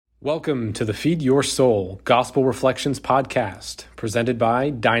Welcome to the Feed Your Soul Gospel Reflections podcast, presented by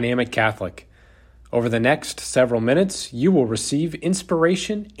Dynamic Catholic. Over the next several minutes, you will receive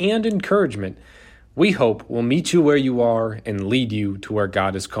inspiration and encouragement we hope will meet you where you are and lead you to where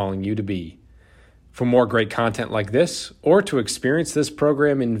God is calling you to be. For more great content like this, or to experience this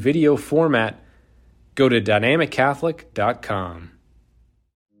program in video format, go to dynamiccatholic.com.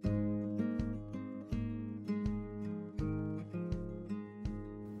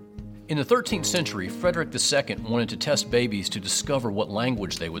 In the 13th century, Frederick II wanted to test babies to discover what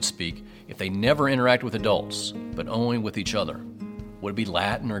language they would speak if they never interact with adults, but only with each other. Would it be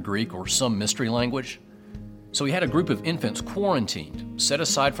Latin or Greek or some mystery language? So he had a group of infants quarantined, set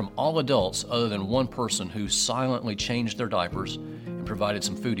aside from all adults other than one person who silently changed their diapers and provided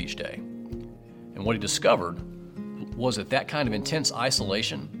some food each day. And what he discovered was that kind of intense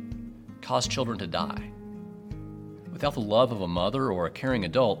isolation caused children to die. Without the love of a mother or a caring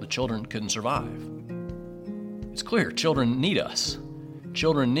adult, the children couldn't survive. It's clear, children need us.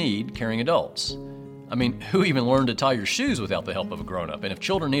 Children need caring adults. I mean, who even learned to tie your shoes without the help of a grown-up? And if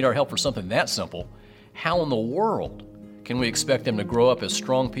children need our help for something that simple, how in the world can we expect them to grow up as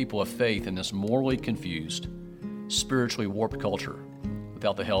strong people of faith in this morally confused, spiritually warped culture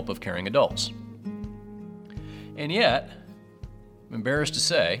without the help of caring adults? And yet, I'm embarrassed to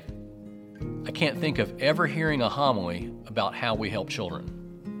say, I can't think of ever hearing a homily about how we help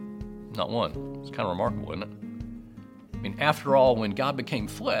children. Not one. It's kind of remarkable, isn't it? I mean, after all, when God became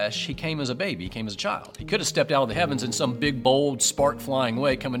flesh, he came as a baby, he came as a child. He could have stepped out of the heavens in some big, bold, spark-flying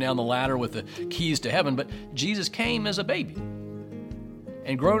way, coming down the ladder with the keys to heaven, but Jesus came as a baby.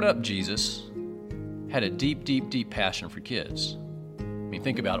 And grown-up Jesus had a deep, deep, deep passion for kids. I mean,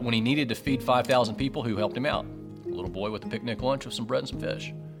 think about it. When he needed to feed 5,000 people, who helped him out? A little boy with a picnic lunch with some bread and some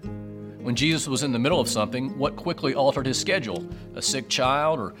fish. When Jesus was in the middle of something, what quickly altered his schedule? A sick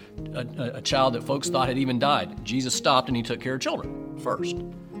child or a child that folks thought had even died? Jesus stopped and he took care of children first.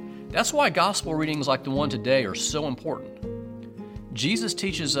 That's why gospel readings like the one today are so important. Jesus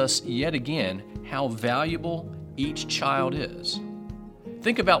teaches us yet again how valuable each child is.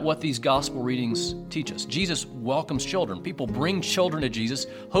 Think about what these gospel readings teach us. Jesus welcomes children. People bring children to Jesus,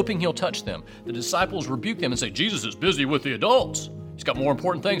 hoping he'll touch them. The disciples rebuke them and say, Jesus is busy with the adults. He's got more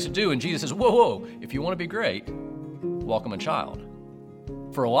important things to do. And Jesus says, whoa, if you want to be great, welcome a child.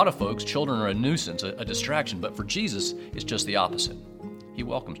 For a lot of folks, children are a nuisance, a distraction, but for Jesus, it's just the opposite. He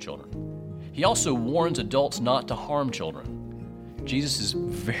welcomes children. He also warns adults not to harm children. Jesus is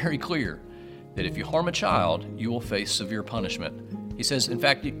very clear that if you harm a child, you will face severe punishment. He says, in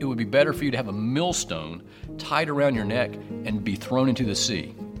fact, it would be better for you to have a millstone tied around your neck and be thrown into the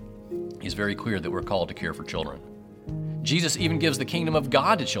sea. He's very clear that we're called to care for children. Jesus even gives the kingdom of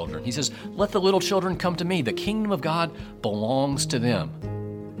God to children. He says, let the little children come to me. The kingdom of God belongs to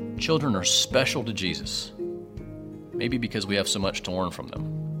them. Children are special to Jesus. Maybe because we have so much to learn from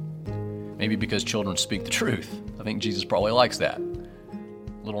them. Maybe because children speak the truth. I think Jesus probably likes that.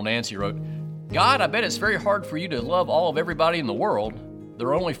 Little Nancy wrote, God, I bet it's very hard for you to love all of everybody in the world. There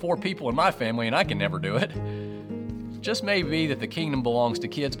are only 4 people in my family and I can never do it. It just may be that the kingdom belongs to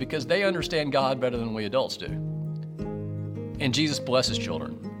kids because they understand God better than we adults do. And Jesus blesses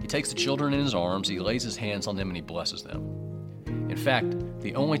children. He takes the children in his arms, he lays his hands on them, and he blesses them. In fact,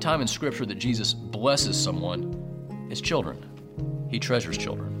 the only time in Scripture that Jesus blesses someone is children. He treasures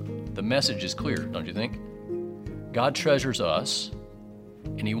children. The message is clear, don't you think? God treasures us,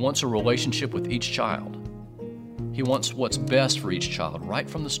 and he wants a relationship with each child. He wants what's best for each child right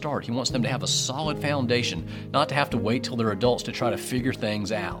from the start. He wants them to have a solid foundation, not to have to wait till they're adults to try to figure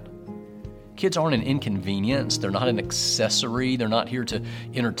things out. Kids aren't an inconvenience. They're not an accessory. They're not here to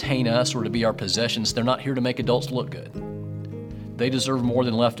entertain us or to be our possessions. They're not here to make adults look good. They deserve more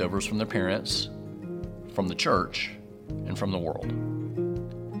than leftovers from their parents, from the church, and from the world.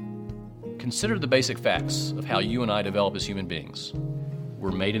 Consider the basic facts of how you and I develop as human beings.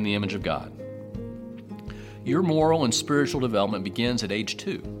 We're made in the image of God. Your moral and spiritual development begins at age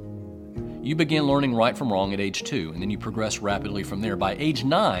 2. You begin learning right from wrong at age 2, and then you progress rapidly from there. By age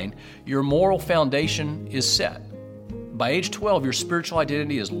 9, your moral foundation is set. By age 12, your spiritual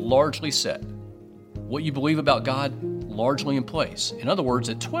identity is largely set. What you believe about God, largely in place. In other words,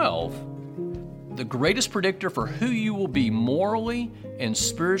 at 12, the greatest predictor for who you will be morally and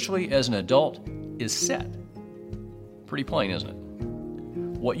spiritually as an adult is set. Pretty plain, isn't it?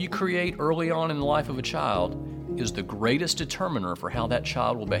 What you create early on in the life of a child is the greatest determiner for how that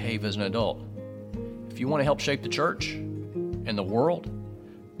child will behave as an adult. If you want to help shape the church and the world,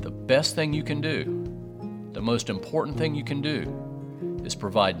 the best thing you can do, the most important thing you can do, is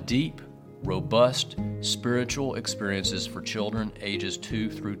provide deep, robust spiritual experiences for children ages 2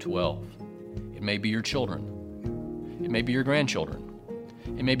 through 12. It may be your children. It may be your grandchildren.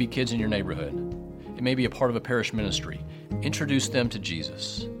 It may be kids in your neighborhood. It may be a part of a parish ministry. Introduce them to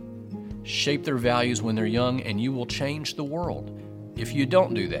Jesus. Shape their values when they're young, and you will change the world. If you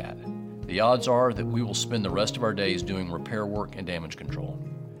don't do that, the odds are that we will spend the rest of our days doing repair work and damage control.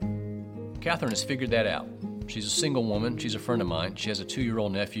 Catherine has figured that out. She's a single woman. She's a friend of mine. She has a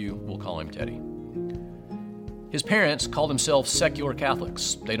 2-year-old nephew. We'll call him Teddy. His parents call themselves secular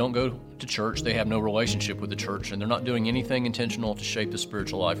Catholics. They don't go to church. They have no relationship with the church, and they're not doing anything intentional to shape the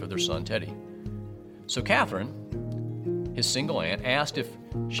spiritual life of their son, Teddy. So Catherine, his single aunt, asked if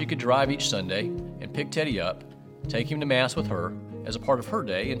she could drive each Sunday and pick Teddy up, take him to Mass with her as a part of her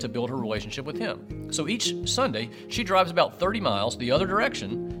day, and to build her relationship with him. So each Sunday, she drives about 30 miles the other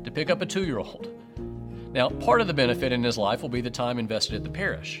direction to pick up a 2-year-old. Now, part of the benefit in his life will be the time invested at the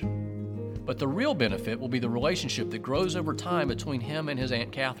parish. But the real benefit will be the relationship that grows over time between him and his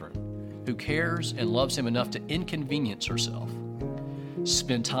Aunt Catherine, who cares and loves him enough to inconvenience herself.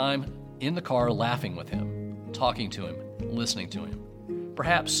 Spend time in the car laughing with him, talking to him, listening to him.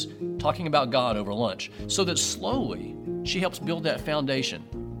 Perhaps talking about God over lunch, so that slowly she helps build that foundation.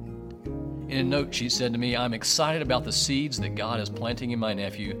 In a note, she said to me, "I'm excited about the seeds that God is planting in my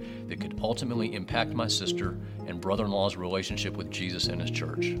nephew that could ultimately impact my sister and brother-in-law's relationship with Jesus and his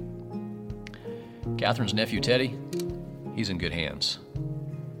church." Catherine's nephew, Teddy, he's in good hands.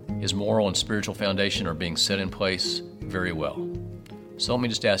 His moral and spiritual foundation are being set in place very well. So let me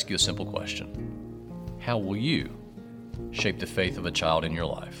just ask you a simple question. How will you shape the faith of a child in your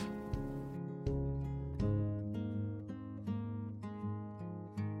life?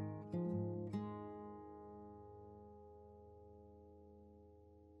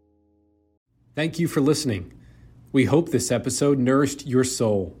 Thank you for listening. We hope this episode nourished your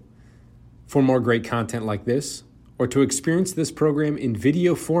soul. For more great content like this, or to experience this program in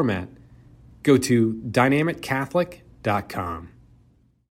video format, go to dynamiccatholic.com.